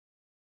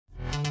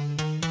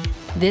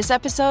This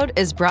episode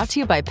is brought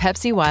to you by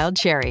Pepsi Wild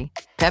Cherry.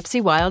 Pepsi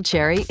Wild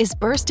Cherry is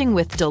bursting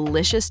with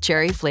delicious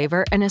cherry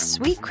flavor and a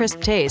sweet,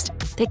 crisp taste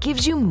that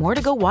gives you more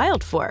to go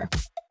wild for.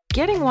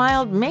 Getting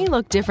wild may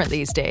look different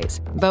these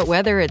days, but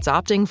whether it's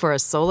opting for a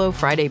solo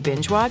Friday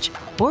binge watch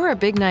or a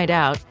big night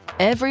out,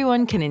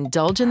 everyone can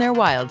indulge in their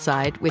wild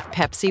side with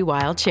Pepsi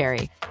Wild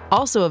Cherry.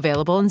 Also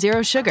available in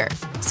Zero Sugar.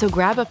 So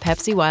grab a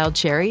Pepsi Wild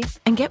Cherry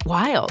and get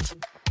wild.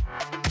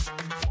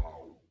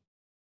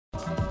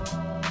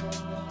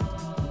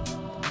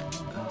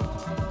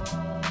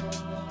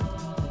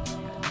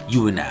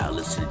 You are now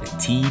listening to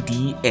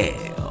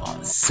TDL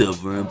on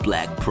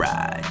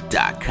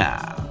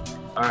silverandblackpride.com.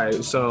 All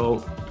right,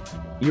 so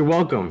you're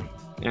welcome,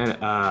 and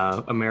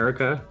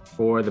America,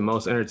 for the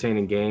most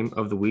entertaining game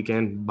of the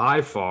weekend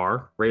by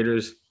far.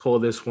 Raiders pull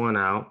this one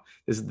out.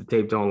 This is the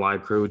Tape Don't Lie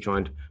crew,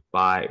 joined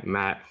by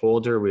Matt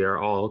Holder. We are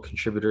all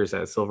contributors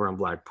at Silver and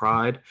Black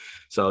Pride.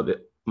 So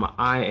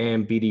I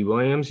am BD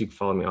Williams. You can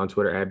follow me on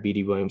Twitter at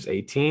BD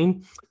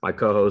Williams18. My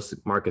co-host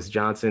Marcus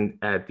Johnson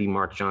at the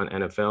Mark John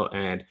NFL,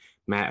 and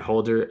Matt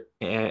Holder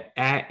at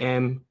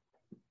M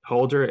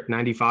Holder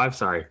 95.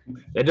 Sorry,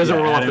 it doesn't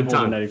roll off the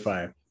tongue.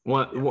 95.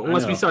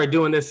 Once we start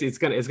doing this, it's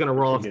gonna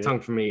roll off the tongue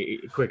for me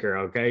quicker.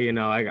 Okay,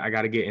 I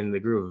got to get in the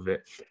groove of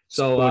it.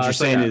 So what you're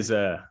saying is,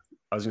 I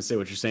was gonna say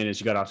what you're saying is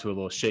you got off to a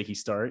little shaky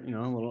start. A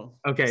little.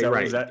 Okay,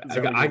 right.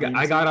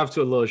 I got off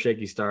to a little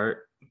shaky start,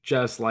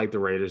 just like the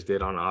Raiders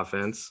did on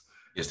offense.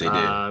 Yes, they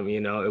did.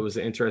 It was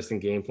an interesting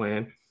game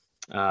plan.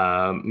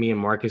 Me and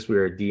Marcus, we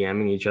were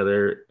DMing each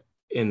other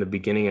in the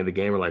beginning of the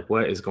game. We're like,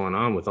 what is going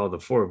on with all the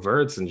four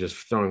verts and just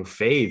throwing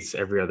fades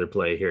every other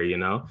play here,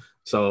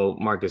 So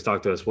Marcus,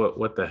 talk to us.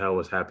 What the hell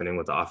was happening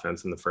with the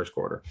offense in the first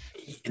quarter?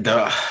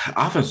 The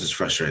offense was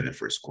frustrating in the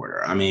first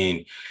quarter. I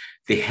mean,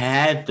 they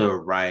had the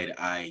right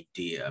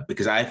idea,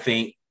 because I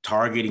think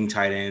targeting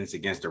tight ends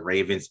against the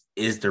Ravens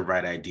is the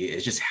right idea.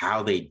 It's just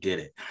how they did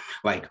it.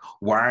 Like,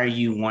 why are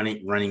you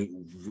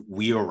running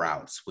wheel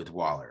routes with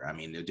Waller? I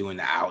mean, they're doing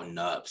the out and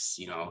ups,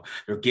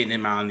 they're getting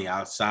him out on the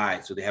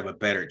outside so they have a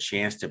better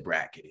chance to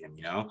bracket him,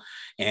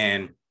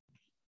 and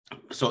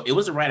so it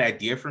was the right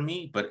idea for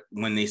me. But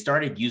when they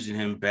started using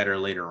him better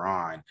later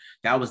on,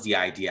 that was the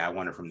idea I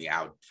wanted from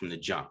the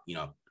jump,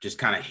 just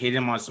kind of hit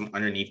him on some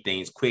underneath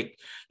things quick,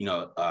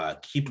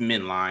 keep him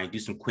in line, do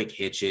some quick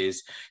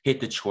hitches, hit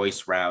the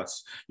choice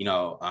routes,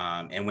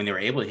 and when they were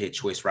able to hit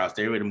choice routes,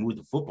 they were able to move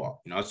the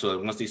football,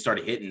 so once they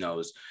started hitting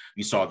those,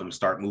 you saw them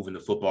start moving the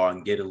football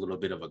and get a little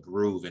bit of a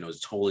groove, and it was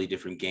a totally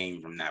different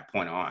game from that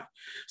point on.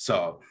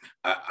 So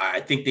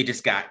I think they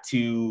just got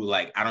to,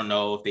 I don't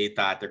know if they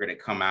thought they're going to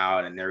come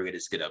out and they're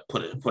just going to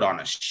put on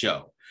a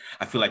show.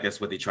 I feel like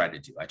that's what they tried to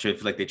do. I feel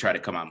like they tried to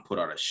come out and put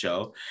on a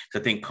show. So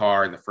I think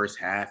Carr in the first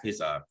half,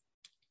 his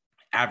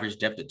average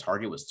depth of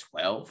target was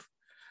 12.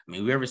 I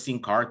mean, we ever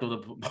seen Carr throw the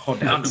ball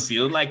down the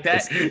field like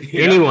that?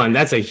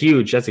 That's a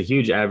huge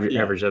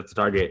average depth of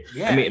target.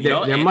 Yeah, I mean,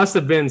 there must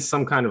have been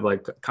some kind of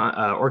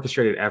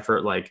orchestrated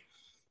effort,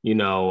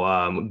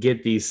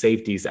 get these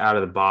safeties out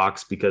of the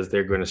box because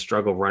they're going to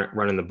struggle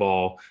running the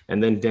ball.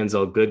 And then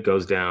Denzel Good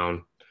goes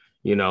down,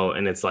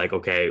 and it's like,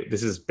 okay,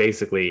 this is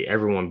basically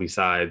everyone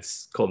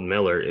besides Colton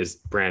Miller is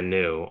brand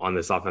new on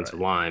this offensive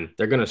line.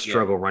 They're going to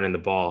struggle running the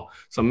ball.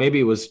 So maybe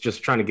it was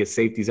just trying to get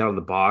safeties out of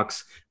the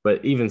box.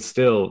 But even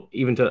still,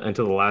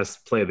 until the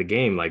last play of the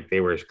game, they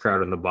were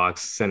crowding the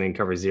box, sending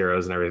cover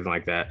zeros and everything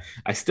like that.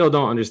 I still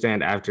don't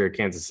understand after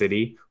Kansas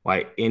City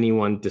why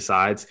anyone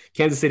decides,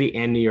 Kansas City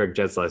and New York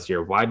Jets last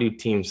year, why do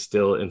teams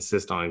still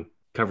insist on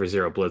cover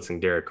zero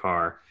blitzing Derek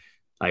Carr?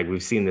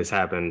 We've seen this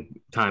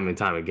happen time and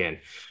time again.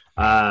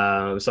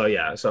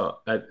 So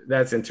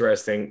that's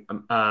interesting.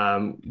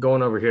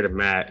 Going over here to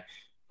Matt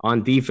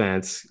on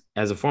defense,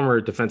 as a former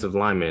defensive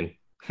lineman,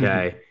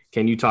 okay,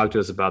 can you talk to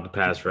us about the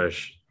pass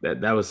rush?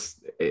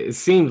 It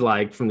seemed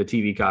like from the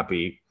TV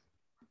copy,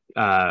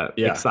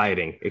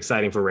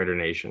 exciting for Raider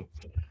Nation.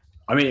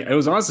 I mean, it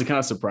was honestly kind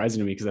of surprising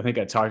to me because I think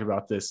I talked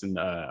about this in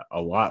a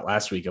lot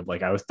last week of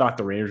I thought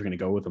the Raiders were going to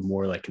go with a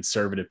more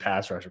conservative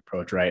pass rush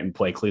approach, right? And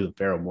play Clelin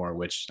Ferrell more,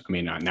 which, I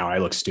mean, now I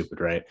look stupid,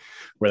 right?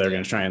 Where they're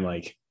going to try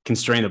and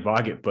constrain the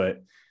pocket.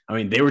 But I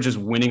mean, they were just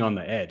winning on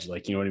the edge. You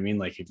know what I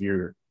mean? If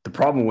you're the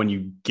problem when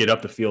you get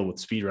up the field with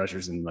speed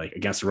rushers and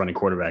against a running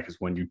quarterback is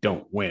when you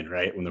don't win,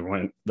 right? When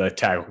the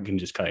tackle can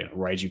just kind of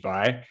ride you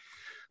by.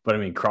 But I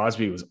mean,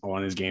 Crosby was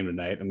on his game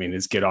tonight. I mean,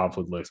 his get off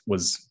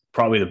was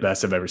probably the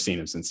best I've ever seen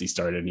him since he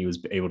started. And he was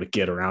able to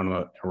get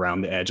around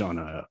the edge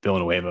on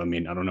Villanueva. I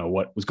mean, I don't know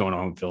what was going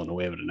on with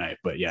Villanueva tonight,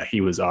 but yeah,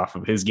 he was off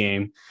of his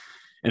game.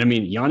 And I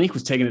mean, Yannick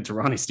was taking it to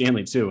Ronnie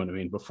Stanley too. And I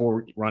mean,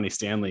 before Ronnie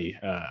Stanley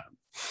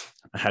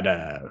had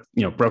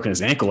broken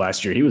his ankle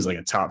last year, he was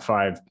a top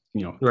 5,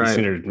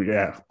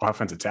 considered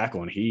offensive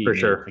tackle. And he, for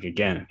sure, I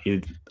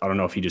don't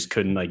know if he just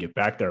couldn't get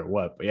back there or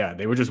what, but yeah,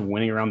 they were just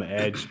winning around the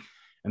edge.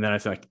 And then I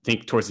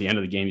think towards the end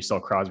of the game, you saw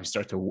Crosby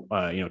start to,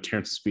 turn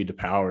some speed to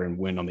power and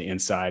win on the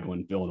inside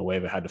when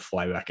Villanueva had to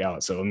fly back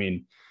out. So, I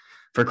mean,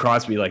 for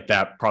Crosby,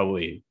 that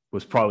probably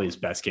was probably his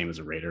best game as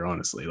a Raider,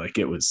 honestly. Like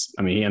it was,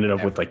 I mean, he ended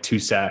up with like 2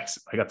 sacks.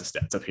 I got the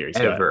stats up here. He's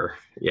ever.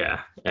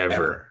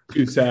 Ever.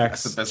 2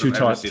 sacks, 2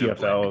 top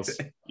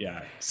TFLs.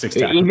 Yeah. 6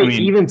 tackles.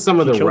 Even some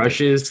of the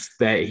rushes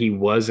that he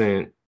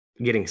wasn't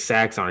getting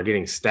sacks on or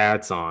getting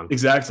stats on.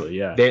 Exactly.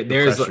 Yeah.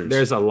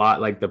 There's a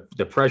lot, like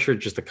the pressure,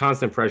 just the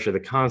constant pressure, the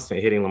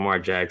constant hitting Lamar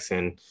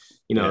Jackson,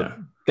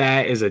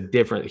 that is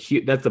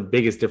that's the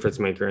biggest difference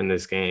maker in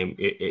this game.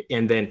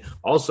 And then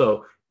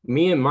also,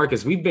 me and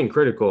Marcus, we've been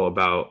critical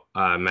about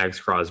Max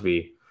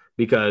Crosby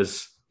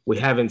because we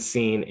haven't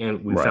seen,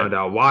 and we found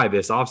out why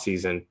this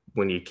offseason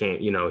when he came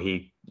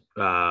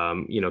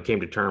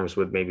to terms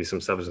with maybe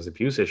some substance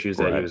abuse issues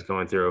that he was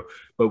going through.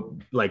 But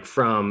like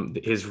from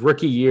his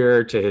rookie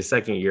year to his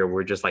second year,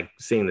 we're just like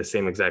seeing the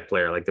same exact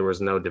player. Like there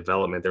was no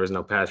development, there was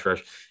no pass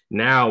rush.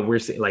 Now we're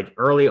seeing, like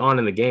early on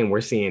in the game,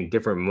 we're seeing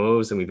different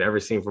moves than we've ever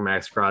seen from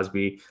Max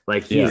Crosby.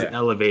 Like he's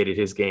elevated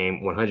his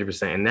game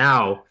 100%. And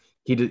now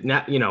he did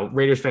not,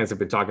 Raiders fans have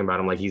been talking about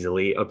him like he's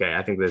elite. Okay,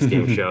 I think this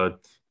game showed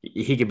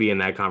he could be in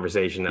that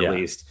conversation at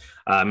least.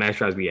 Max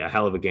Crosby, a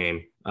hell of a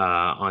game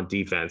on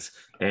defense.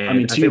 And I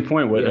mean, to your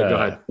point, what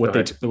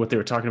they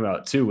were talking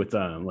about too with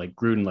like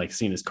Gruden, like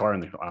seeing his car in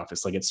the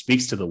office, like it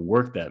speaks to the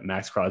work that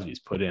Max Crosby's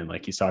put in.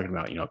 Like he's talking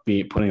about,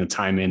 putting the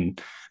time in,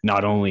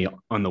 not only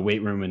on the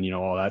weight room and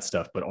all that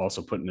stuff, but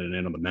also putting it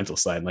in on the mental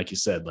side. And like you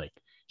said, like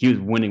he was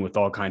winning with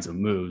all kinds of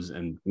moves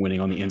and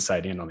winning on the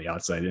inside and on the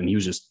outside. And he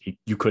was just,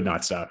 you could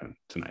not stop him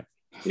tonight.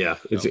 Yeah.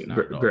 It's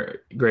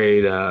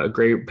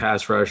great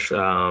pass rush.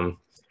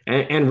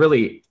 And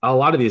really a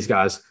lot of these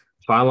guys,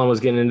 Phylon was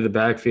getting into the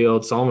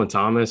backfield. Solomon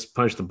Thomas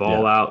punched the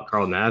ball out.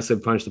 Carl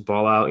Nassib punched the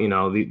ball out.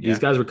 These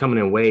guys were coming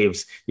in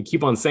waves. You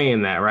keep on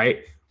saying that,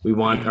 right? We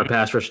want our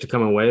pass rush to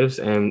come in waves,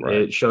 and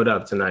it showed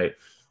up tonight.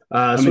 They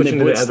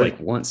blitzed like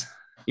once.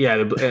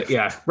 Yeah,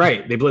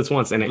 right. They blitzed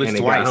once, and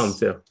they got home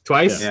too.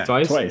 Twice.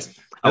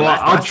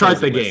 I'll chart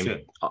the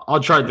game.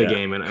 I'll chart the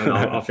game, and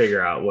I'll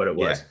figure out what it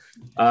was.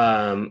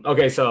 Yeah.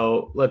 Okay,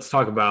 so let's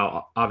talk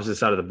about opposite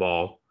side of the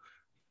ball.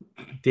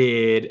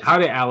 How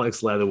did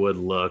Alex Leatherwood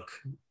look?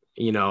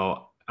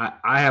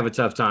 I have a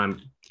tough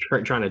time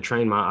trying to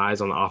train my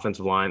eyes on the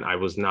offensive line. I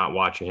was not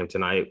watching him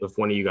tonight. If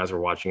one of you guys were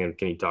watching him,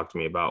 can you talk to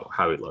me about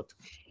how he looked?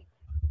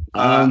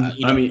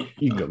 You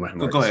can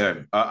go. Go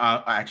ahead.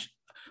 Actually,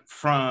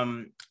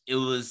 it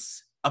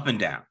was up and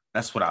down.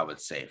 That's what I would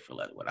say for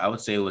Leatherwood. I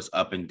would say it was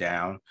up and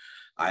down.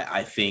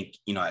 I think,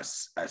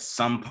 at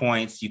some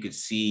points you could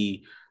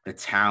see the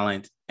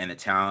talent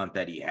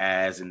that he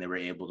has, and they were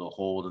able to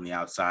hold on the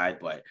outside,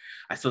 but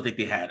I still think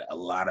they had a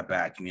lot of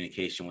bad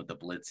communication with the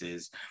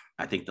blitzes.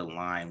 I think the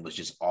line was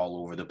just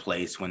all over the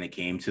place when it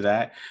came to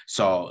that.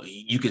 So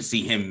you could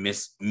see him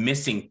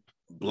missing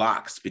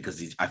blocks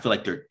because I feel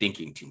like they're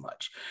thinking too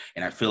much.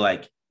 And I feel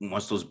like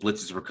once those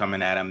blitzes were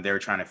coming at him, they were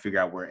trying to figure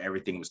out where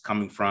everything was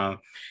coming from.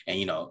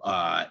 And,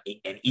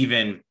 and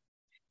even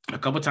a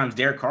couple of times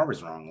Derek Carr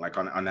was wrong, like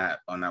on that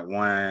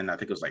one, I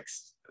think it was like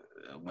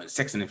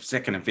second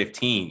and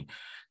 15,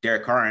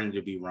 Derek Carr ended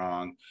to be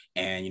wrong.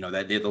 And,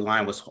 that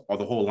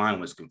the whole line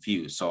was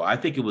confused. So I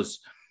think it was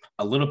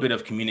a little bit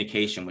of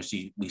communication, which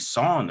we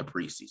saw in the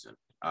preseason.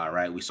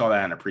 Right. We saw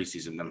that in the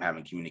preseason, them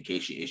having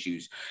communication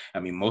issues. I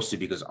mean, mostly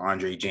because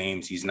Andre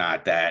James, he's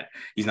not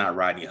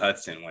Rodney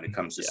Hudson when it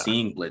comes to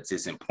seeing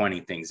blitzes and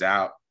pointing things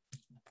out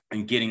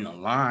and getting the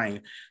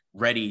line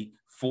ready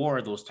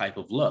for those type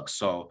of looks.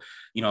 So,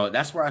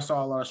 that's where I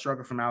saw a lot of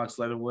struggle from Alex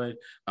Leatherwood.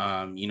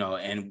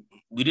 And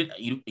we did,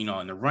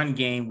 in the run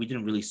game, we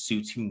didn't really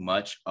see too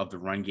much of the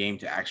run game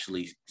to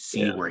actually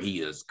see where he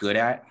is good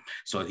at.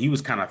 So he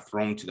was kind of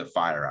thrown to the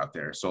fire out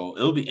there. So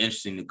it'll be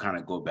interesting to kind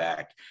of go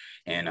back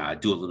and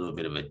do a little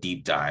bit of a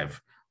deep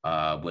dive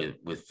with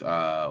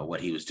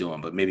what he was doing.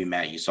 But maybe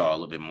Matt, you saw a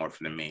little bit more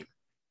from me.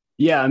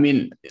 Yeah,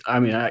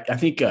 I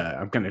think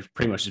I'm going to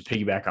pretty much just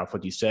piggyback off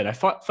what you said. I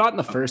thought in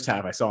the first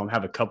half, I saw him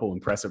have a couple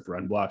impressive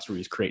run blocks where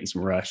he's creating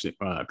some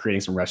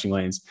rushing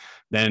lanes.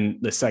 Then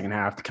the second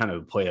half, the kind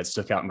of play that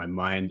stuck out in my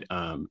mind.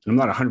 And I'm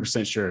not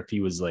 100% sure if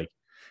he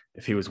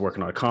was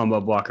working on a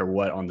combo block or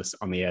what on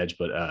the edge,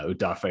 but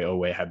Udafe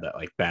Owe had that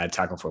like bad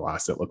tackle for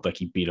loss that looked like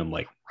he beat him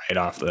like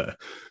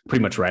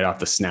pretty much right off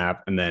the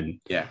snap. And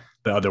then the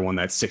other one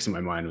that sticks in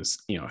my mind was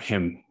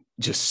him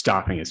just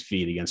stopping his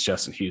feet against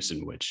Justin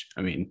Houston, which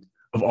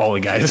of all the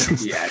guys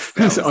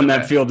on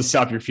that field to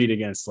stop your feet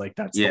against, like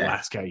that's the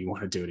last guy you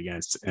want to do it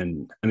against.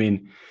 And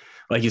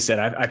like you said,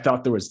 I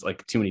thought there was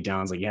like too many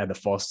downs. Like you had the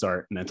false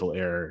start mental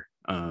error.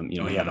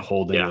 He had a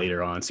hold in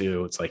later on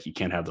too. It's like you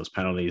can't have those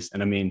penalties.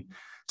 And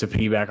to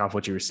piggyback off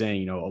what you were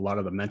saying, a lot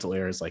of the mental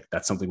errors, like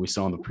that's something we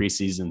saw in the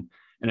preseason.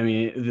 And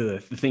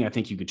the thing I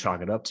think you could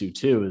chalk it up to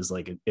too is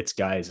like it's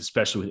guys,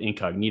 especially with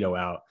Incognito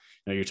out.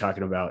 You're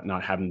talking about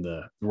not having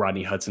the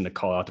Rodney Hudson to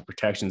call out the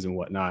protections and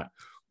whatnot.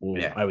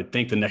 Well, I would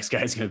think the next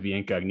guy is going to be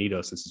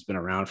Incognito since it's been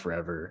around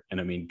forever.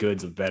 And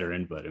Good's a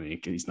veteran, but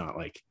he's not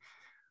like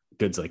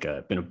Good's like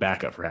been a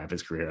backup for half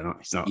his career.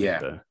 He's not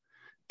like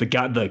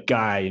the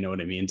guy, you know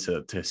what I mean,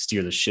 to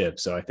steer the ship.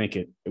 So I think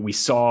we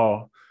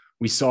saw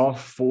we saw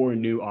 4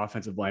 new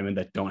offensive linemen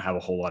that don't have a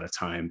whole lot of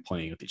time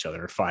playing with each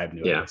other, or 5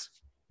 new. Yeah.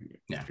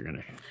 If you're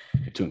going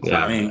to include.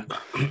 Yeah,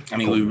 I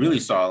mean, we really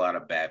saw a lot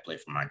of bad play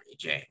from Andre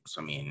James.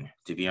 I mean,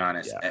 to be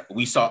honest,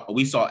 we saw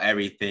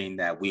everything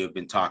that we have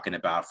been talking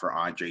about for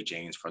Andre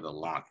James for the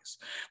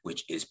longest,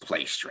 which is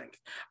play strength.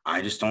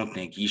 I just don't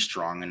think he's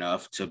strong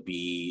enough to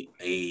be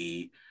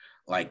a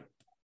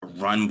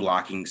run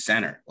blocking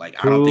center. I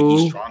don't think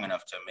he's strong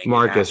enough to make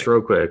Marcus,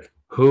 real quick.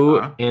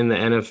 Who in the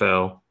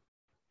NFL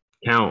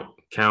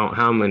count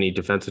how many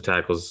defensive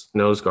tackles,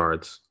 nose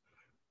guards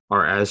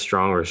are as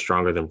strong or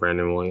stronger than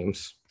Brandon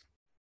Williams?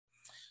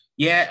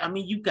 Yeah, I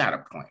mean, you got a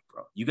point,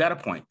 bro. You got a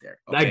point there.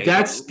 Okay?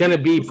 That's going to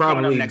be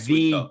probably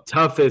the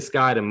toughest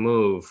guy to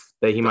move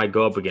that he might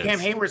go up against. Cam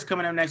Hayward's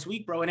coming up next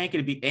week, bro. It ain't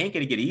going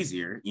to get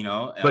easier, you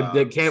know. But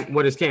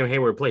what does Cam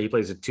Hayward play? He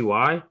plays a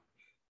 2I?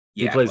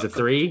 He plays a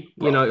 3?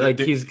 Bro, you know,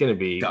 he's going to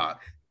be. Dog,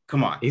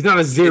 come on. He's not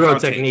a zero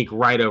technique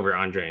right over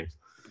Andre.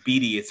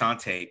 BD, it's on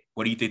tape.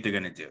 What do you think they're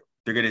going to do?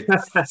 They're going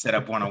to set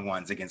up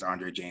one-on-ones against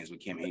Andre James with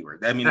Cam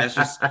Hayward. I mean, that's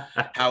just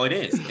how it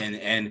is.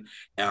 And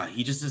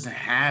he just doesn't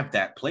have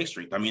that play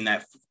strength. I mean,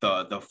 that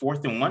the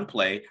 4th and 1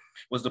 play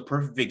was the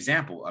perfect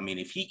example. I mean,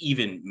 if he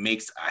even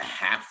makes a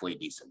halfway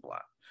decent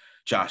block,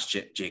 Josh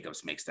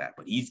Jacobs makes that,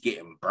 but he's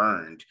getting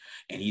burned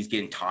and he's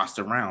getting tossed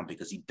around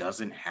because he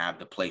doesn't have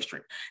the play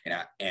strength.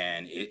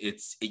 And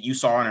you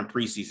saw it in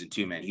preseason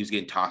too, man. He was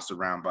getting tossed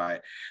around by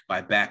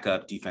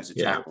backup defensive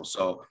tackles.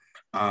 So,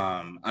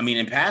 I mean,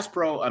 in pass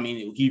pro, I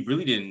mean, he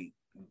really didn't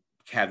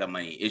have that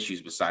many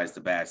issues besides the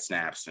bad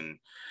snaps and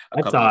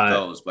a couple of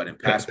those. But in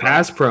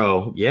pass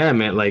pro, yeah,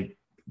 man. Like,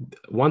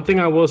 one thing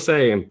I will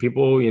say, and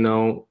people, you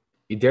know,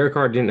 Derek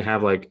Carr didn't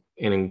have an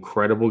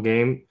incredible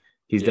game.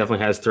 He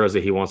definitely has throws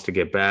that he wants to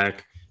get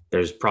back.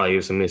 There's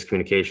probably some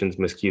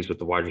miscues with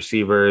the wide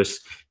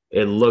receivers.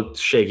 It looked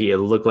shaky. It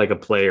looked like a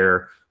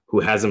player who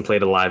hasn't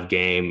played a live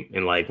game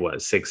in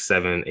 6,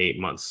 7, 8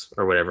 months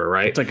or whatever,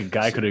 right? It's like a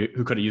guy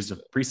who could have used a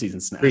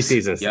preseason snaps.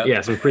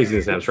 Some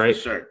preseason snaps, right?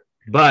 Sure.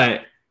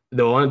 But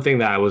the one thing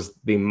that I was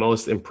the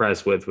most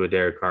impressed with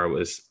Derek Carr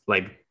was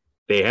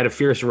they had a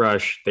fierce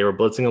rush. They were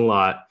blitzing a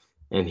lot,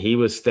 and he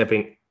was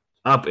stepping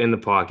up in the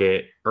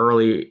pocket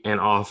early and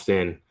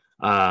often,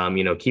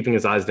 keeping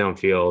his eyes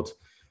downfield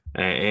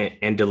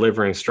and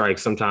delivering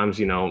strikes. Sometimes,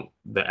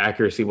 the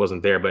accuracy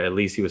wasn't there, but at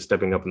least he was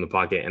stepping up in the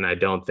pocket. And I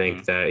don't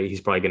think that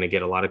he's probably going to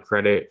get a lot of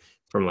credit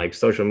from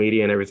social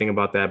media and everything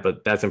about that,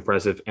 but that's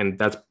impressive. And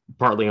that's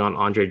partly on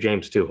Andre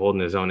James too, holding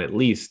his own, at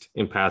least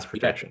in pass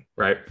protection.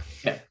 Right.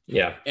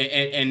 Yeah.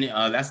 And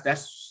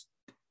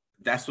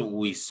that's what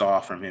we saw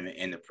from him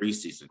in the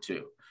preseason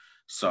too.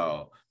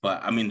 So,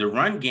 but I mean, the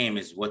run game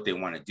is what they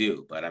want to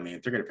do. But I mean,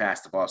 if they're going to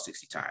pass the ball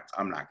 60 times,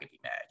 I'm not going to be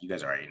mad. You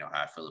guys already know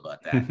how I feel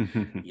about that.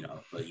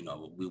 But you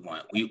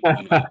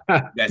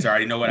guys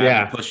already know what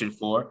I've been pushing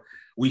for.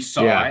 We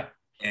saw it,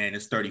 and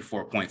it's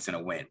 34 points in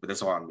a win. But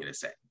that's all I'm going to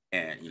say.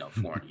 And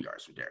 400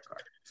 yards from Derek Carr.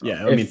 So,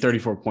 I mean,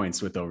 34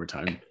 points with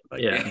overtime.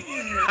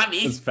 I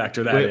mean, let's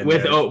factor that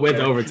with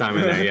overtime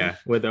in there. Yeah,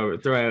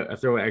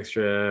 throw an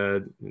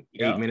extra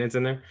 8 minutes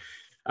in there.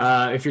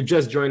 If you're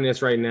just joining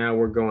us right now,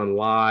 we're going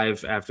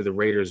live after the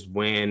Raiders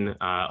win,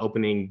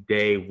 opening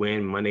day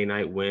win, Monday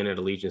night win at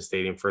Allegiant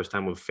Stadium, first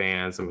time with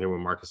fans. I'm here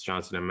with Marcus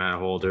Johnson and Matt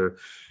Holder.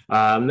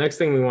 Next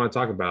thing we want to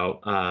talk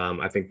about,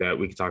 I think that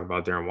we could talk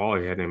about Darren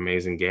Waller. He had an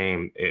amazing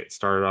game. It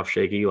started off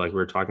shaky, like we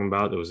were talking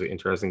about. It was an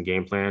interesting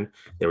game plan.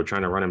 They were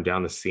trying to run him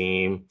down the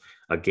seam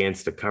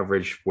against a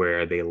coverage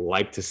where they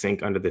like to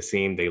sink under the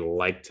seam. They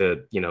like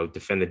to,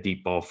 defend the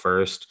deep ball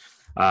first.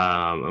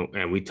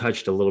 And we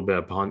touched a little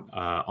bit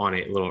on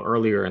it a little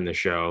earlier in the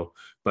show,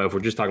 but if we're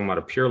just talking about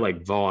a pure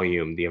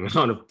volume, the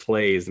amount of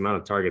plays, the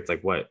amount of targets,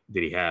 what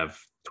did he have?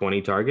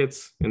 20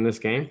 targets in this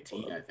game?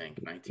 19,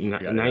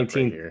 I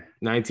think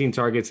 19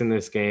 targets in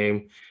this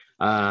game.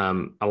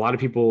 A lot of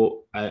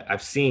people,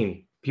 I've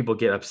seen people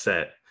get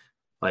upset.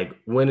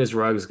 When is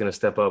Ruggs going to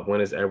step up?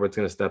 When is Edwards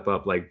going to step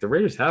up? The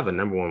Raiders have a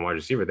number one wide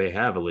receiver. They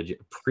have a legit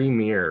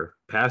premier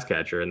pass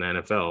catcher in the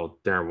NFL,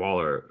 Darren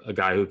Waller, a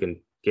guy who can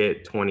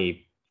get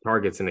 20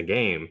 targets in a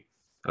game,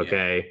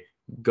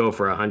 go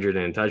for 100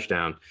 and a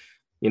touchdown.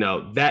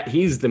 That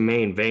he's the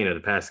main vein of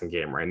the passing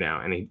game right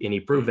now. And he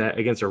proved that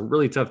against a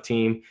really tough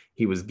team.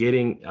 He was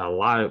getting a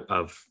lot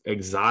of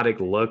exotic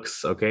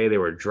looks. They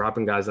were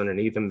dropping guys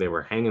underneath him. They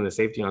were hanging the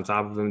safety on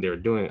top of him. They were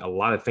doing a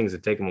lot of things to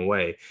take him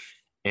away.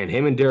 And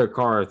him and Derek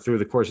Carr through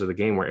the course of the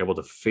game were able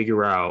to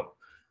figure out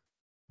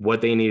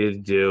what they needed to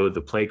do.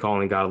 The play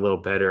calling got a little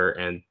better,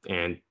 and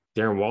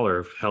Darren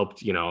Waller helped,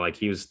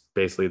 he was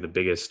basically the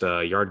biggest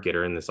yard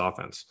getter in this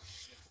offense.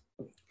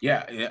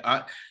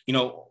 Yeah.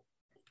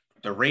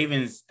 The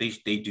Ravens,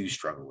 they do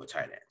struggle with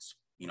tight ends,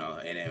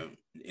 and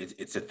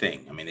it's a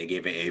thing. I mean, they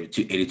gave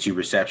 82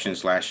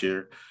 receptions last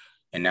year,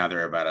 and now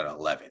they're about at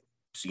 11.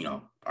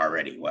 So,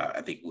 already. Well,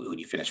 I think when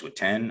you finished with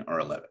 10 or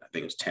 11, I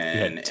think it was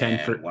 10.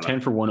 10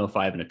 for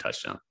 105 and a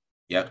touchdown.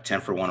 Yep,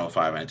 10 for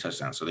 105 and a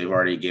touchdown. So they've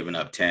already given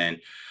up 10.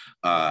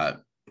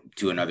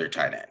 to another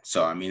tight end.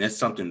 So, I mean, that's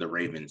something the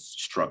Ravens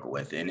struggle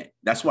with. And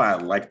that's why I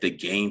like the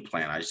game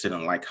plan. I just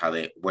didn't like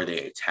where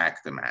they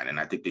attacked the man. And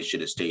I think they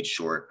should have stayed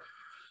short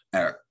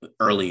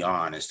early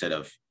on instead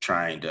of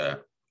trying to,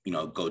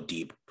 go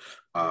deep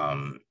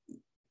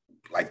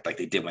like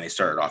they did when they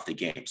started off the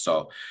game.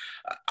 So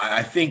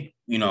I think,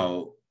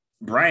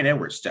 Bryan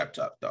Edwards stepped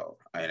up though.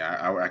 I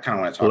kind of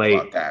want to talk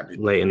about that.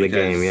 Late in the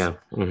game. Yeah.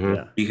 Mm-hmm.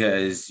 Yeah.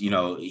 Because,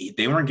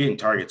 they weren't getting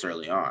targets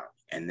early on.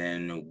 And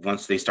then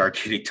once they start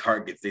getting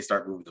targets, they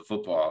start moving the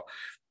football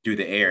through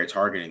the air,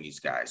 targeting these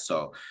guys.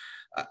 So,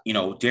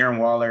 Darren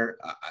Waller,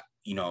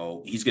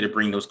 he's going to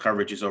bring those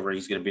coverages over.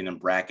 He's going to be in the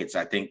brackets.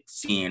 I think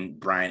seeing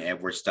Bryan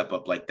Edwards step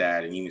up like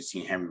that, and even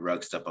seeing Henry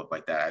Ruggs step up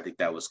like that, I think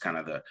that was kind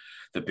of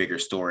the bigger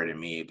story to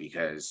me,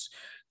 because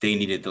they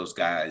needed those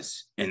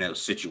guys in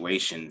those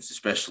situations,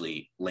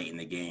 especially late in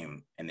the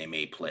game, and they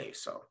made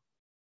plays. So,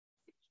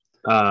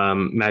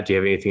 Matt, do you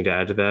have anything to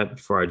add to that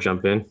before I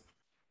jump in?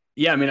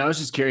 Yeah, I mean, I was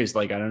just curious.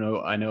 Like, I don't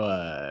know. I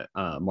know,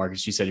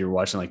 Marcus, you said you were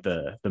watching like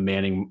the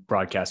Manning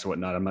broadcast or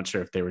whatnot. I'm not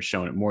sure if they were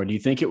showing it more. Do you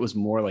think it was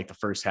more like the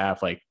first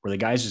half? Like, were the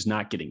guys just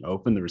not getting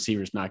open, the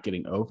receivers not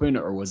getting open,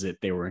 or was it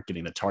they weren't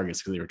getting the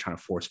targets because they were trying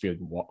to force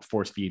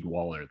feed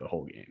Waller the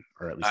whole game?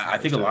 Or at least I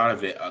think a lot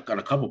of it on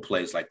a couple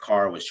plays, like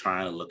Carr was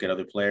trying to look at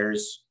other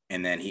players,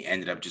 and then he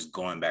ended up just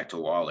going back to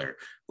Waller,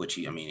 which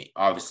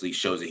obviously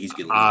shows that he's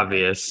getting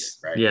obvious,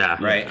 right? Yeah,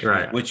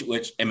 right. Which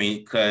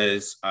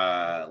because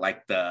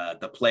like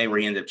the play where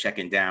he ended up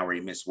checking down where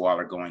he missed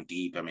Waller going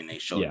deep. I mean, they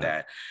showed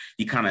that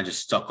he kind of just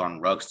stuck on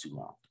Ruggs too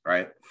long,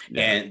 right?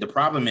 Yeah. And the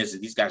problem is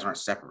that these guys aren't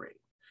separated.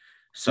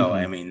 So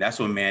I mean, that's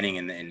what Manning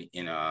and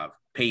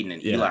Peyton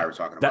and Eli were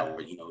talking about.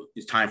 Where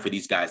it's time for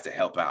these guys to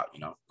help out.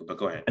 But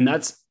go ahead. And I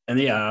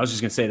was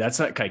just gonna say that's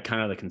like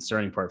kind of the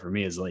concerning part for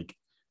me is like.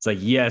 It's like,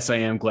 yes, I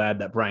am glad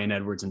that Bryan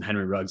Edwards and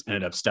Henry Ruggs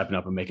ended up stepping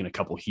up and making a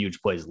couple huge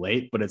plays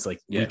late, but it's like,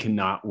 we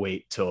cannot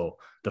wait till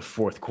the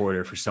fourth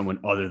quarter for someone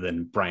other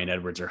than Bryan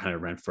Edwards or Hunter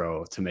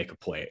Renfrow to make a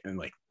play. And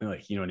like,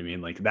 you know what I mean?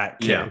 Like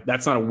that,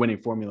 that's not a winning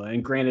formula.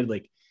 And granted,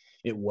 like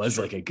it was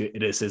like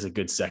it is a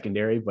good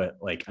secondary, but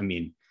like, I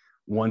mean,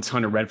 once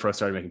Hunter Renfrow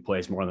started making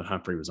plays more than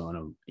Humphrey was on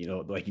him,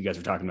 like you guys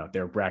were talking about,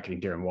 they're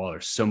bracketing Darren Waller.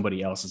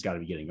 Somebody else has got to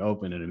be getting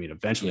open. And I mean,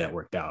 eventually that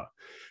worked out.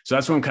 So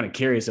that's what I'm kind of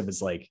curious if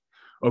it's like,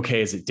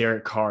 okay, is it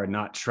Derek Carr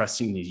not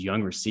trusting these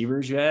young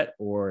receivers yet?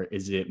 Or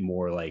is it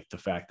more like the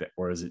fact that,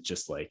 or is it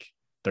just like,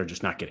 they're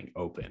just not getting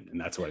open? And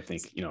that's what I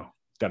think,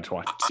 got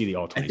to see the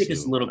all 22. I think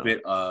it's a little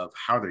bit of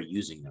how they're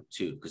using them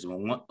too. Because a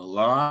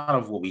lot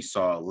of what we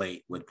saw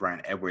late with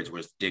Bryan Edwards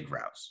was dig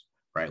routes,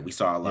 right? We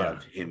saw a lot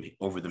of him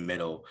over the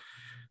middle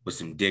with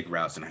some dig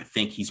routes. And I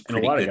think he's pretty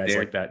good. And a lot of guys there.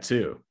 Like that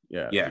too.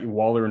 Yeah.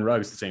 Waller and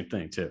Ruggs, the same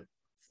thing too.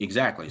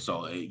 Exactly.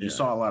 So you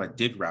saw a lot of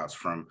dig routes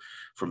from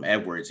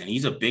Edwards, and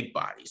he's a big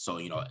body. So,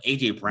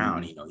 AJ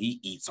Brown, he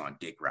eats on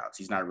dig routes.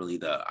 He's not really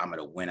I'm going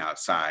to win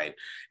outside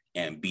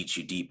and beat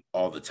you deep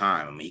all the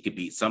time. I mean, he could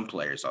beat some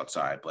players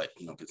outside, but,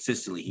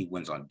 consistently he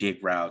wins on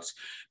dig routes,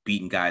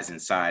 beating guys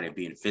inside and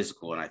being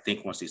physical. And I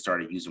think once they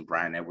started using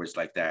Bryan Edwards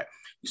like that,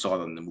 you saw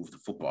them to move the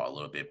football a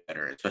little bit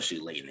better, especially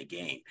late in the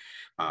game.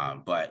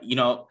 But,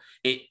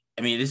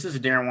 this is a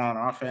Darren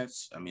Waller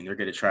offense. I mean, they're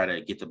going to try to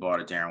get the ball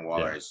to Darren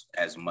Waller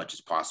as much as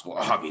possible.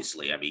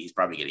 Obviously, I mean, he's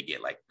probably going to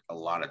get like a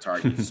lot of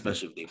targets,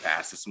 especially if they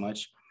pass this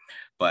much.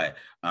 But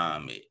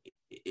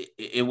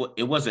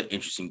it was an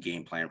interesting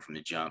game plan from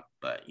the jump,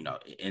 but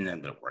it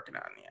ended up working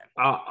out in the end.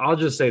 I'll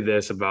just say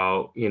this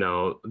about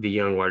the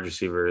young wide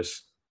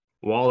receivers.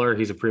 Waller,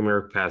 he's a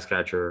premier pass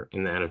catcher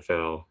in the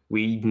NFL.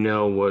 We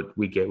know what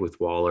we get with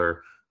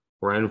Waller.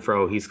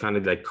 Renfrow, he's kind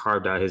of like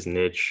carved out his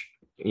niche.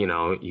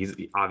 He's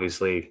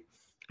obviously,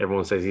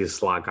 everyone says he's a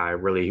slot guy.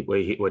 Really,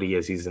 what he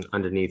is, he's an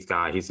underneath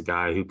guy. He's a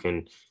guy who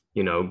can,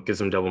 get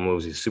some double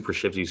moves. He's super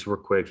shifty, super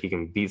quick. He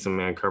can beat some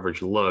man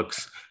coverage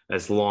looks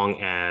as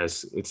long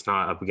as it's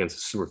not up against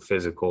a super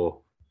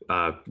physical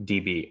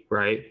DB,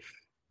 right?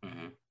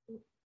 Mm-hmm.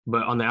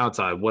 But on the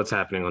outside, what's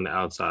happening on the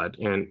outside?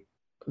 And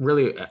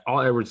really, all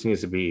Edwards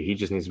needs to be, he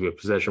just needs to be a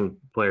possession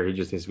player. He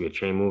just needs to be a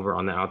chain mover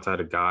on the outside,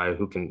 a guy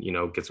who can,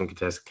 get some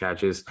contested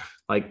catches.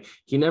 Like,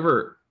 he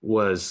never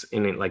was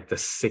in it, like the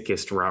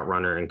sickest route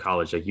runner in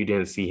college. Like, you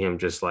didn't see him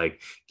just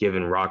like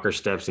giving rocker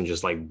steps and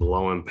just like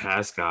blowing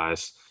past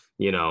guys.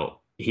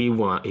 He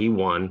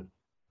won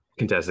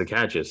contested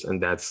catches,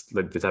 and that's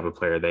like the type of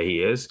player that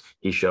he is.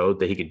 He showed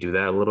that he could do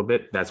that a little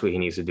bit. That's what he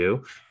needs to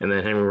do. And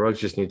then Henry Ruggs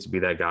just needs to be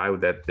that guy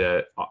that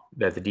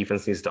the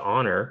defense needs to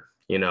honor.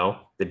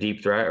 The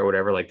deep threat or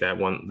whatever, like that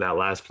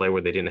last play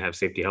where they didn't have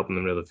safety help in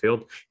the middle of the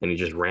field and he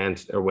just ran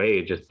away.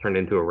 It just turned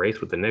into a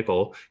race with the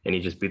nickel and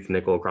he just beat the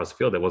nickel across the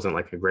field. It wasn't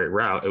like a great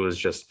route. It was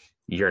just,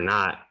 you're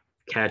not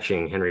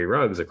catching Henry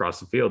Ruggs across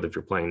the field if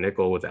you're playing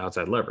nickel with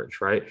outside leverage,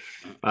 right?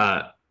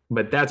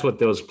 But that's what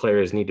those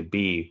players need to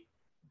be.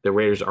 The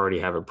Raiders already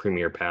have a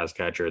premier pass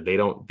catcher.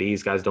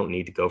 These guys don't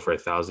need to go for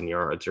 1,000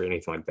 yards or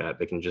anything like that.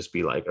 They can just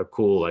be like a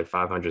cool, like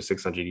 500,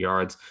 600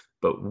 yards,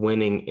 but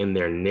winning in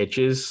their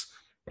niches.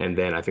 And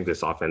then I think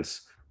this offense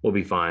will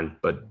be fine.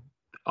 But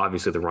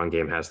obviously the run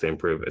game has to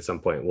improve at some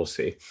point. We'll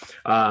see.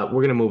 We're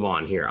going to move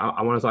on here.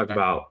 I want to talk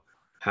about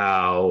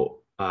how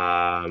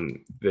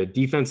the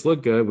defense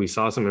looked good. We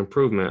saw some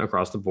improvement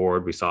across the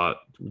board. We saw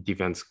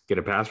defense get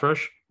a pass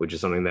rush, which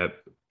is something that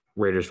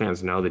Raiders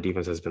fans know the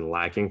defense has been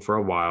lacking for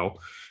a while.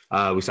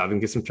 We saw them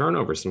get some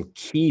turnovers, some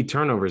key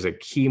turnovers at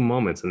key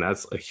moments. And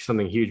that's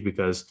something huge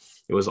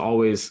because it was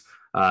always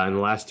in the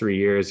last 3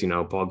 years,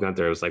 Paul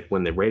Guenther, it was like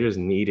when the Raiders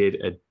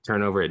needed a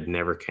turnover, it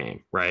never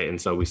came. Right. And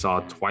so we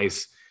saw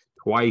twice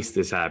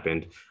this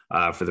happened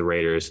for the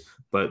Raiders.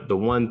 But the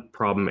one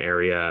problem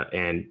area,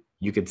 and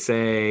you could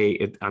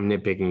say, I'm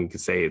nitpicking, you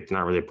could say it's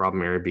not really a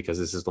problem area because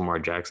this is Lamar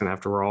Jackson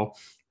after all.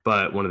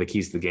 But one of the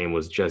keys to the game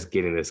was just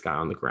getting this guy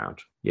on the ground,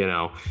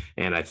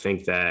 and I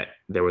think that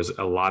there was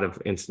a lot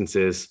of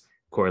instances.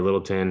 Corey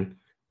Littleton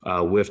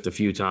whiffed a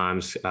few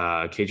times.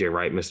 KJ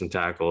Wright missed some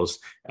tackles.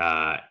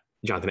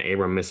 Jonathan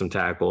Abram missed some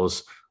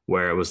tackles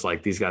where it was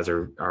like these guys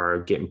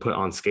are getting put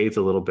on skates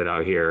a little bit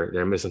out here.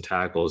 They're missing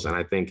tackles. And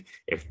I think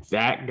if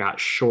that got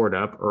shored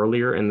up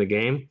earlier in the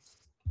game,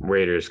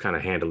 Raiders kind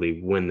of handily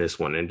win this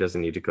one and it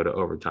doesn't need to go to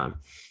overtime.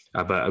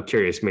 But I'm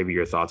curious, maybe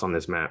your thoughts on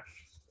this, Matt.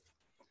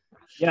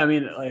 Yeah, I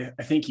mean,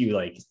 I think we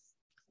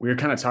were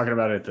kind of talking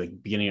about it at the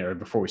beginning or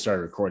before we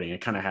started recording. It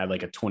kind of had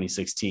like a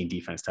 2016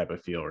 defense type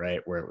of feel, right?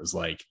 Where it was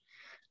like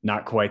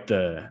not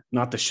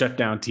the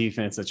shutdown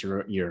defense that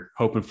you're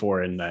hoping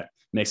for, and that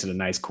makes it a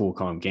nice, cool,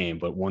 calm game,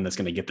 but one that's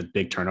going to get the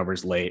big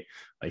turnovers late.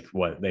 Like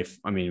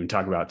we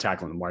talk about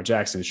tackling Lamar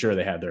Jackson. Sure,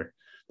 they had their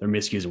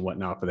miscues and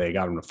whatnot, but they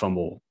got him to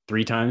fumble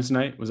 3 times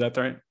tonight. Was that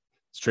right?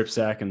 Strip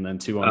sack and then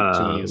two when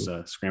he was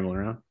scrambling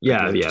around.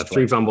 Yeah.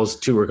 3 fumbles,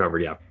 2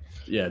 recovered. Yeah.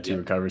 Yeah, 2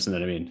 recovers, and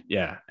then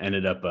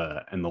ended up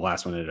and the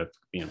last one ended up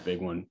being a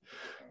big one.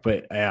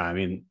 But yeah, I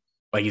mean,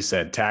 like you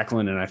said,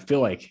 tackling, and I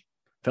felt like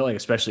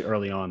especially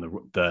early on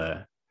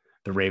the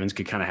Ravens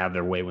could kind of have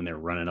their way when they were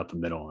running up the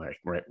middle,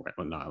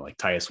 like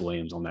Tyus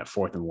Williams on that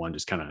 4th and 1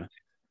 just kind of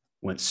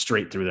went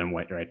straight through them,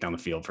 went right down the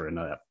field for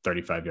another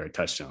 35-yard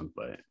touchdown.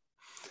 But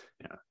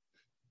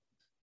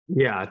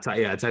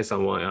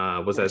Tyson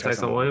Williams. Was that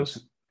Tyson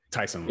Williams?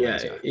 Tyson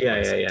Williams.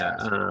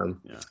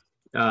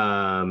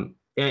 Yeah.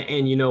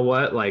 And you know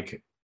what?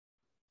 Like,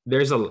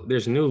 there's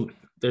new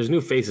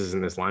faces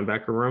in this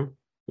linebacker room,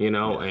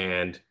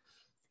 and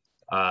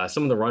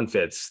some of the run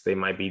fits they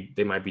might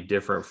be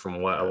different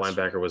from what a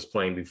linebacker was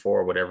playing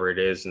before, whatever it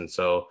is, and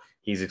so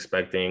he's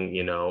expecting,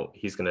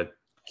 he's gonna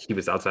keep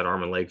his outside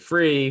arm and leg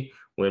free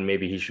when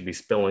maybe he should be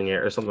spilling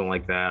it or something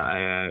like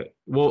that.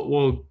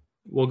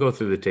 We'll go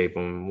through the tape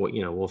and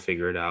we'll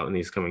figure it out in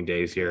these coming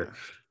days here.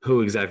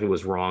 Who exactly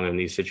was wrong in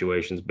these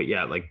situations. But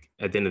yeah, like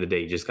at the end of the day,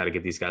 you just got to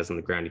get these guys on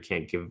the ground. You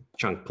can't give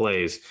chunk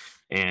plays.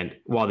 And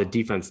while the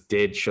defense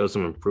did show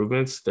some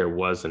improvements, there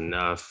was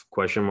enough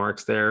question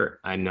marks there.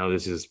 I know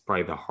this is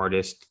probably the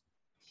hardest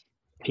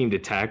team to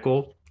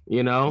tackle,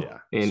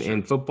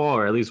 in football,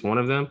 or at least one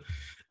of them.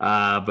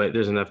 But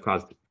there's enough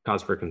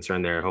cause for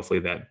concern there.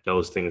 Hopefully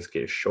those things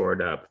get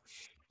shored up.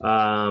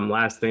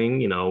 Last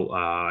thing,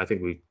 I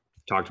think we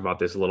talked about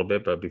this a little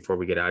bit, but before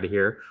we get out of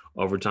here,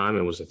 overtime,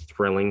 it was a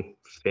thrilling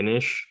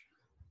finish.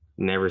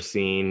 Never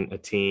seen a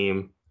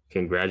team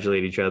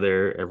congratulate each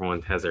other.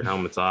 Everyone has their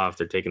helmets off.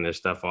 They're taking their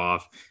stuff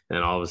off.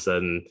 And all of a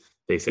sudden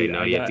they say,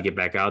 no, you have to get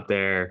back out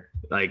there.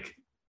 Like,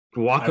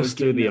 walk us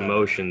through the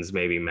emotions,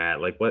 maybe,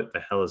 Matt. Like, what the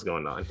hell is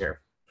going on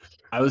here?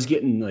 I was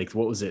getting like,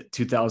 what was it?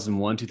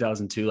 2001,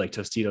 2002, like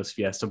Tostitos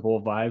Fiesta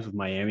Bowl vibes with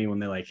Miami when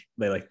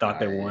they thought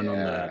they won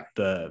on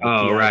the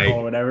right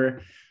or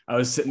whatever. I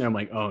was sitting there, I'm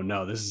like, oh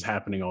no, this is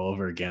happening all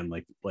over again.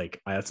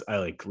 Like I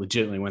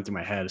legitimately went through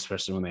my head,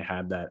 especially when they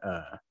had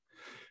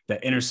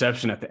that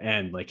interception at the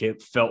end. Like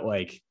it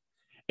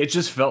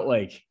just felt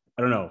like,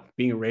 I don't know,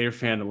 being a Raider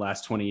fan the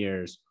last 20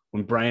 years,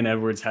 when Brian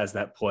Edwards has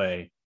that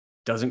play,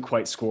 doesn't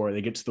quite score,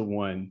 they get to the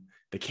 1,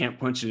 they can't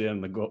punch it in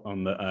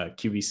on the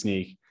QB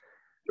sneak.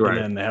 Right.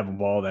 And then they have a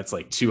ball that's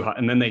like too hot,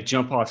 and then they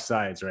jump off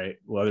sides, right?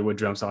 Leatherwood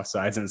jumps off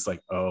sides, and it's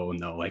like, oh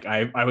no. Like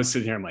I was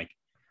sitting here, I'm like,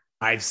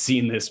 I've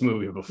seen this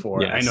movie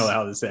before. Yes. I know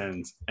how this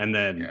ends. And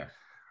then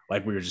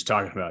like we were just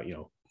talking about,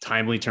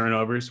 timely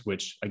turnovers,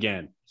 which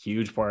again,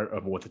 huge part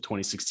of what the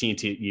 2016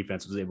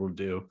 defense was able to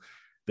do.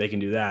 They can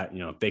do that.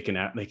 They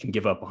can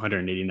give up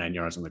 189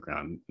 yards on the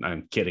ground.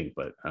 I'm kidding,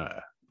 but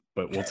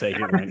we'll take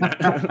it right now.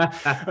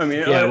 I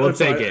mean, we'll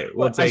take it.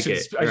 We'll take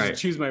it. I should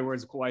choose my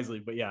words wisely,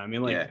 but yeah, I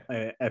mean,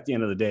 at the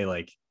end of the day,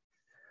 like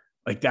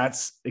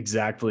that's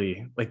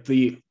exactly like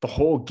the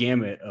whole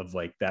gamut of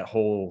like that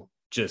whole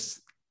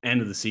just end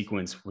of the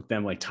sequence with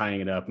them like tying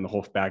it up and the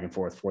whole back and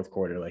forth 4th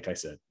quarter. Like I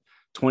said,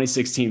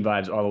 2016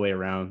 vibes all the way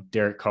around.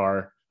 Derek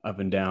Carr up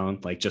and down,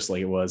 like just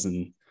like it was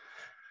in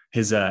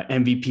his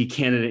MVP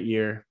candidate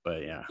year.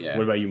 But yeah.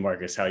 What about you,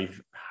 Marcus? How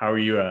are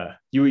you?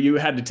 You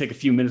had to take a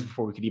few minutes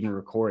before we could even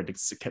record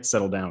to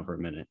settle down for a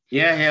minute.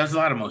 Yeah, it was a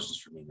lot of emotions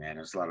for me, man.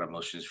 It was a lot of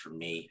emotions for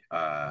me.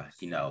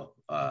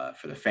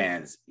 For the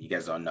fans, you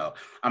guys don't know,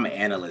 I'm an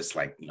analyst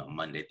like,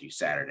 Monday through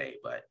Saturday,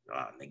 but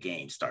the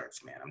game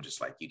starts, man, I'm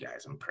just like you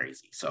guys, I'm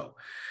crazy. So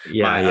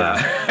well,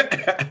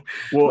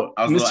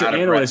 Mr.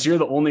 Analyst, you're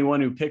the only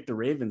one who picked the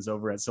Ravens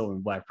over at Silver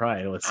and Black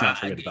Pride. Let's not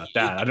forget about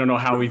that. I don't know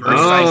how we've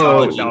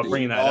without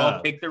bringing that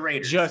up. Pick the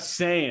Raiders. Just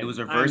saying. It was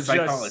reverse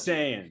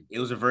psychology. It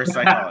was reverse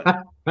psychology.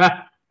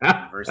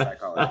 Reverse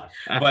psychology.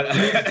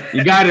 But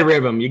you got to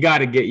rib him. You got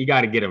to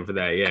get him for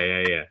that.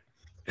 Yeah.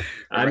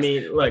 I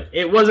mean, look,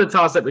 it was a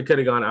toss-up. It could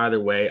have gone either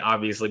way.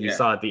 Obviously, we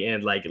saw at the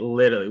end, like,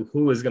 literally,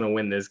 who was going to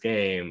win this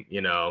game,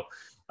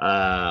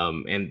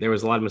 and there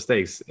was a lot of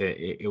mistakes.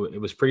 It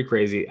was pretty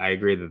crazy. I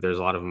agree that there's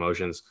a lot of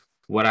emotions.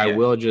 What I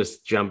will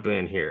just jump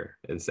in here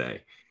and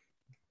say,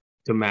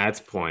 to Matt's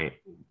point,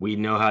 we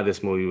know how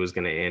this movie was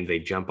going to end. They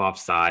jump off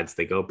sides.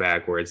 They go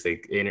backwards.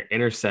 They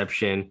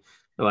interception.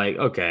 Like,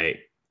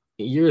 okay,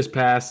 years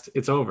passed.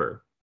 It's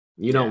over.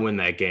 You don't win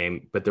that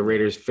game. But the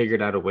Raiders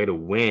figured out a way to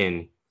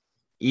win,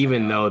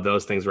 even though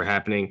those things were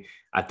happening.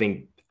 I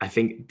think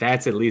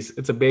that's at least,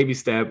 it's a baby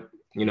step.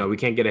 We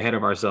can't get ahead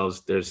of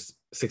ourselves. There's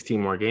 16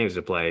 more games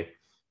to play,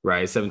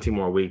 right? 17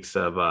 more weeks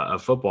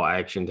of football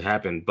action to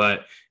happen,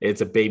 but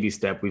it's a baby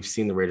step. We've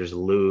seen the Raiders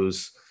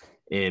lose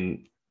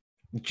in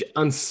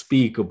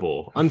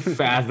unspeakable,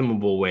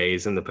 unfathomable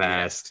ways in the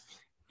past.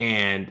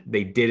 And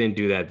they didn't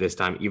do that this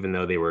time, even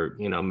though they were,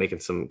 making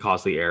some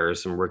costly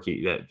errors, some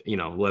rookie that,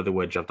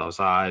 Leatherwood jumped off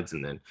sides.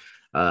 And then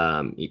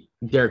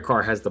Derek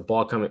Carr has the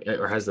ball coming,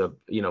 or has the,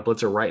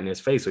 blitzer right in his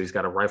face. So he's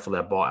got to rifle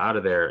that ball out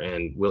of there,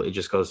 and it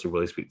just goes through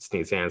Willie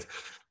Snead's hands.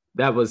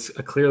 That was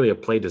clearly a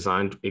play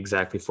designed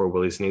exactly for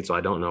Willie Snead. So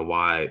I don't know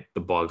why the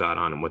ball got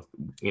on him with,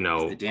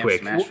 the damn quick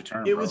smash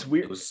return. It was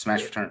weird. It was a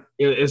smash return.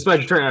 It was a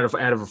smash return out of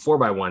a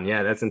 4x1.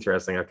 Yeah, that's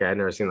interesting. Okay, I'd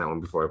never seen that one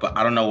before. But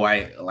I don't know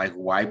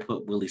why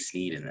put Willie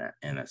Snead in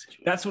that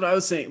situation. That's what I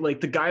was saying. Like,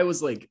 the guy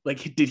was like,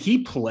 did he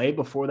play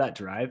before that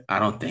drive? I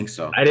don't think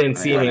so. I didn't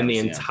see him in the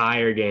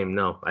entire game.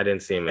 No, I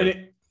didn't see him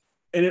in.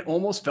 And it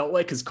almost felt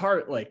like his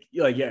Carr, like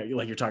you're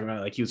talking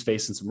about, like, he was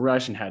facing some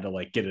rush and had to,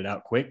 like, get it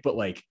out quick, but,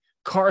 like,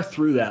 Carr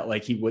threw that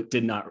like he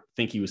did not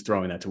think he was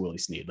throwing that to Willie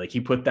Snead. Like,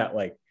 he put that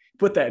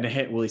and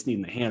hit Willie Snead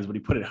in the hands, but he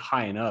put it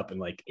high and up, and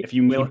like if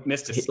you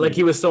missed a Snead, like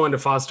he was throwing to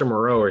Foster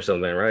Moreau or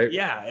something, right?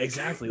 Yeah,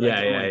 exactly.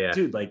 Like,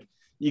 dude, like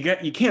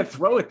you can't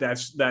throw it that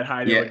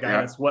high to a guy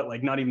that's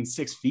not even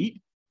 6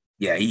 feet.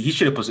 Yeah, he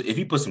should have if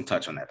he put some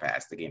touch on that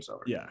pass, the game's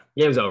over. Yeah,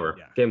 game's over.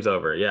 Yeah. Game's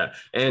over. Yeah,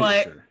 and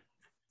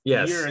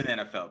yes, you're in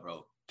the NFL,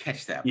 bro.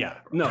 Catch that ball. Yeah,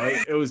 no,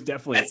 it was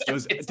definitely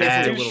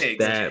definitely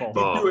that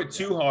ball. You threw it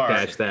too hard.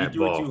 Catch that ball.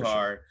 You threw it too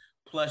hard.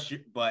 Plus,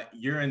 but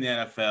you're in the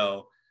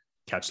NFL.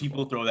 Catch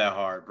people throw that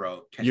hard,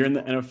 bro. You're in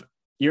the NFL.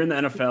 You're in the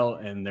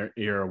NFL, and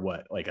you're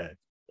what, like a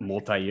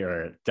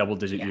multi-year,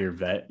 double-digit year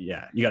vet.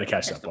 Yeah, you got to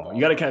catch that ball.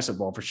 You got to catch that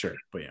ball for sure.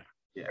 But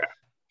yeah.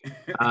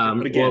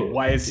 But again,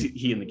 why is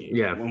he in the game?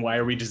 Yeah, and why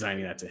are we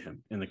designing that to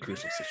him in the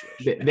crucial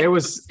situation? There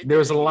was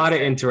a lot of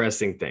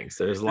interesting things.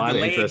 There's a lot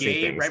of interesting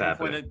things right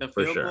happening.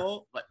 Before the field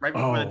goal, right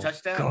before the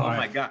touchdown. God. Oh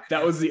my god,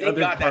 that was the other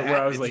part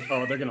where I was like,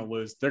 oh, they're gonna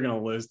lose. They're gonna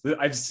lose.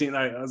 I've seen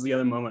that. That was the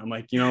other moment. I'm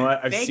like, you know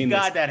what? Thank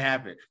God that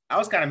happened. I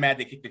was kind of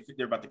mad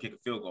they're about to kick a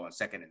field goal on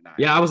 2nd and 9.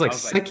 Yeah, I was like,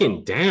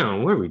 second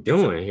down. What are we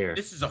doing here?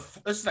 This is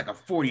like a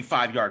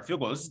 45-yard field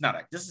goal. This is not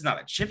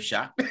a chip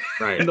shot.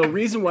 Right. And the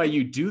reason why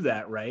you do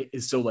that, right,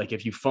 is so like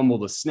if you fumble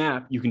the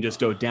snap, you can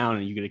just go down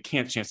and you get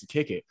a chance to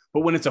kick it.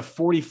 But when it's a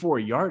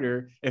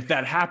 44-yarder, if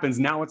that happens,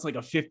 now it's like a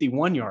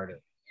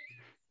 51-yarder.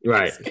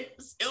 Right. It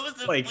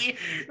was like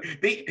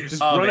just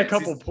run a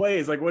couple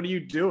plays. Like, what are you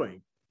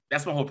doing?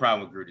 That's my whole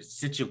problem with Gruden, is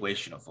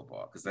situational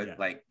football, because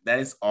that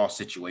is all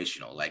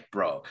situational. Like,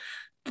 bro,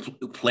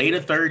 play the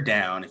third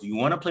down. If you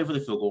want to play for the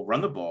field goal, run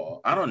the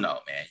ball. I don't know,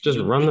 man. Just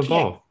run the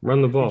ball.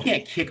 Run the ball. You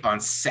can't kick on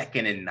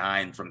 2nd and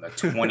 9 from the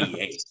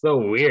 28. So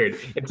weird.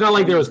 It's not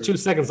like there was 2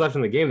 seconds left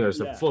in the game. There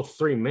was a full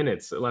 3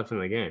 minutes left in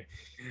the game.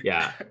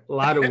 Yeah, a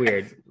lot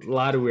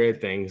of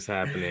weird things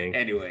happening.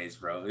 Anyways,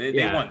 bro,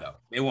 they won though.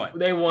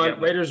 They won.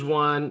 Raiders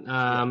won.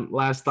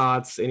 Last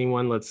thoughts.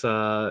 Anyone? Let's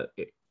sign.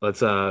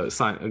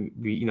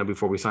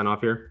 Before we sign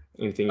off here,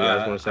 anything you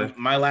guys want to say?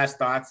 My last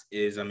thoughts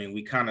is,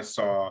 we kind of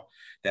saw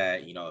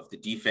that, if the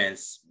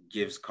defense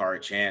gives Carr a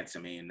chance,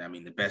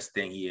 the best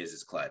thing he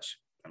is clutch.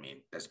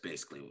 That's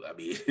basically,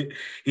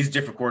 he's a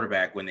different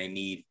quarterback when they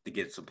need to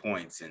get some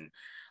points. And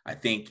I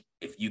think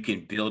if you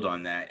can build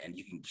on that and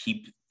you can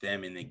keep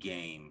them in the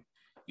game,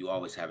 you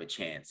always have a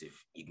chance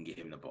if you can get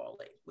him the ball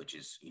late, which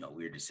is,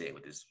 weird to say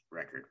with this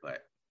record, but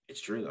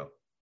it's true though.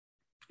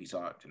 We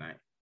saw it tonight.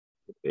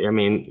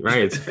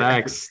 Right. It's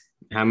facts.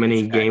 How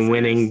many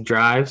game-winning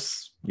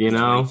drives,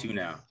 22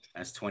 now.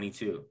 That's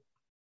 22.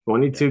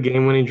 22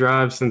 game-winning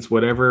drives since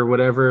whatever,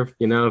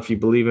 if you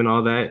believe in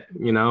all that,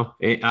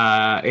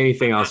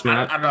 anything else,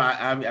 Matt? I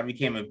don't know. I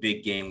became a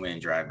big game-winning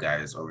drive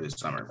guys over the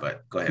summer,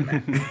 but go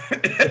ahead,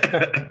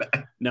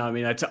 Matt. No, I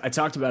mean, I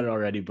talked about it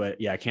already, but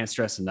yeah, I can't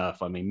stress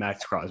enough. I mean,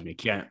 Max Crosby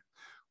can't,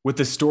 with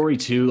the story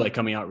too, like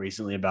coming out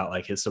recently about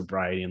like his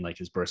sobriety and like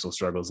his personal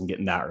struggles and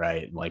getting that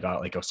right. And like I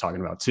was talking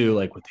about too,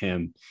 like with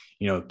him,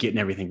 getting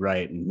everything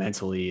right and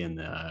mentally and,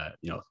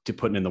 to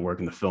putting in the work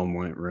in the film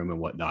room and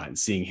whatnot and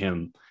seeing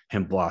him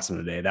blossom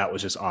today. That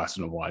was just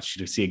awesome to watch,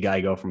 to see a guy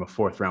go from a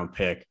 4th round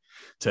pick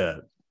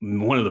to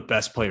one of the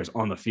best players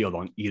on the field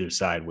on either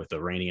side with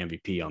the reigning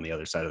MVP on the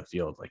other side of the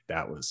field. Like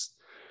that was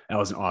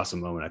an awesome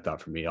moment. I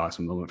thought for me,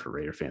 awesome moment for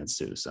Raider fans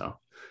too. So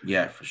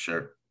yeah, for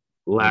sure.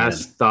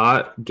 Last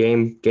thought,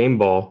 game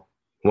ball.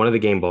 One of the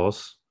game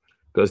balls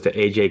goes to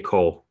AJ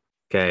Cole.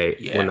 Okay.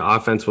 Yeah. When the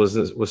offense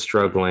was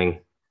struggling,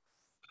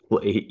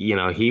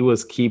 he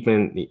was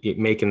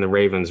making the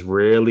Ravens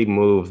really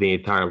move the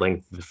entire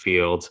length of the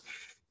field.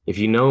 If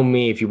you know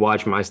me, if you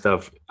watch my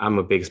stuff, I'm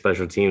a big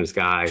special teams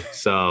guy.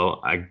 So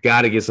I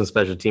got to give some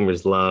special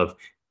teamers love.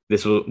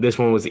 This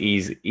one was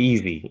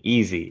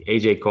easy.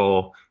 AJ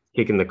Cole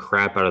kicking the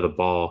crap out of the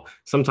ball,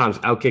 sometimes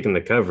out kicking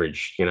the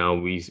coverage.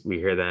 We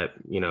hear that,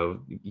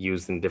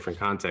 used in different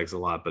contexts a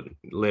lot, but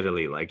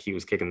literally like he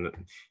was kicking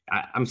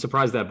I'm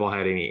surprised that ball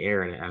had any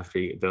air in it after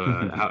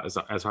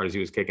as hard as he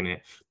was kicking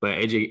it. But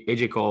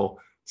AJ Cole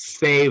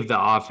saved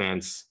the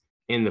offense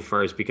in the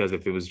first, because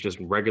if it was just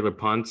regular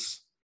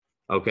punts,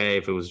 okay,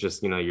 if it was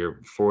just,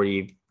 your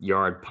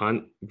 40-yard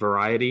punt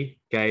variety,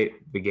 okay,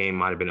 the game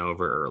might have been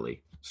over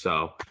early.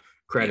 So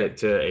credit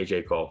to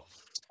AJ Cole.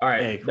 All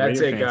right, hey,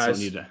 that's Raider it, guys.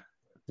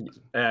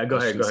 Go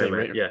ahead,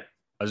 Raider. Yeah,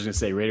 I was just gonna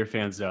say, Raider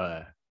fans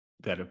that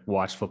have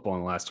watched football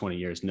in the last 20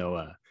 years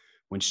know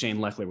when Shane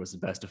Lechler was the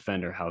best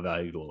defender, how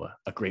valuable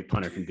a great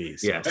punter can be.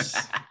 So.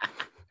 Yes,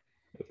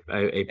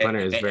 a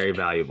punter is very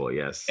valuable.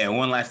 Yes. And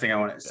one last thing I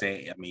want to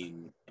say, I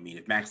mean,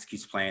 if Max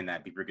keeps playing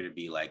that, people are going to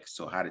be like,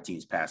 so how do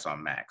teams pass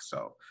on Max?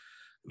 So,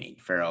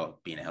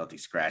 Farrell being a healthy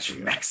scratch, if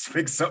Max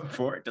picks up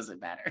for it,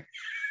 doesn't matter.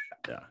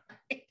 Yeah.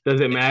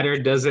 Does it matter?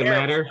 Does it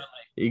matter?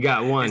 You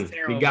got one.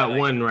 You got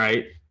one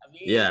right.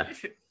 Yeah.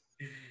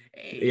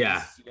 Hey,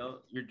 yeah.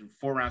 You're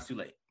 4 rounds too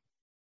late.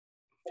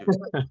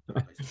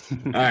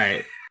 All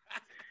right.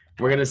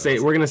 We're gonna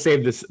save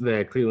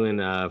the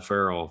Cleveland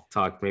Farrell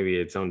talk, maybe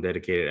its own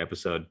dedicated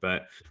episode.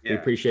 But we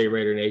appreciate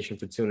Raider Nation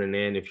for tuning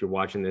in. If you're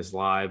watching this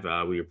live,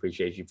 we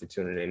appreciate you for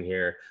tuning in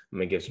here. I'm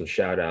gonna give some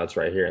shout outs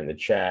right here in the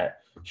chat.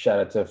 Shout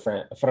out to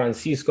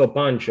Francisco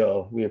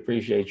Pancho. We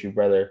appreciate you,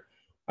 brother.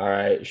 All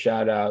right.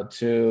 Shout out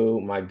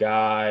to my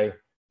guy.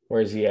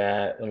 Where's he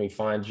at? Let me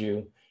find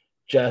you.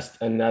 Just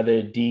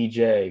another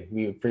DJ.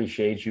 We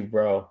appreciate you,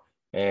 bro.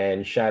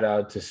 And shout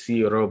out to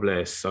C.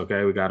 Robles.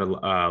 Okay, we got a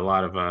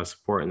lot of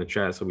support in the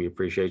chat, so we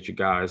appreciate you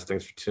guys.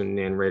 Thanks for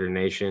tuning in, Raider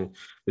Nation.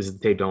 This is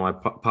the Tape Don't Lie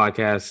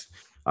podcast.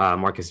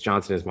 Marcus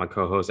Johnson is my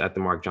co-host at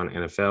the Mark John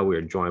NFL. We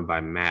are joined by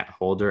Matt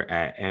Holder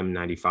at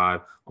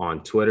M95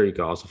 on Twitter. You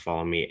can also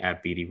follow me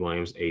at BD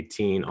Williams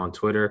 18 on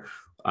Twitter.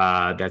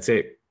 That's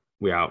it.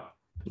 We out.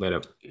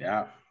 Later.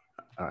 Yeah.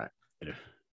 All right. Later.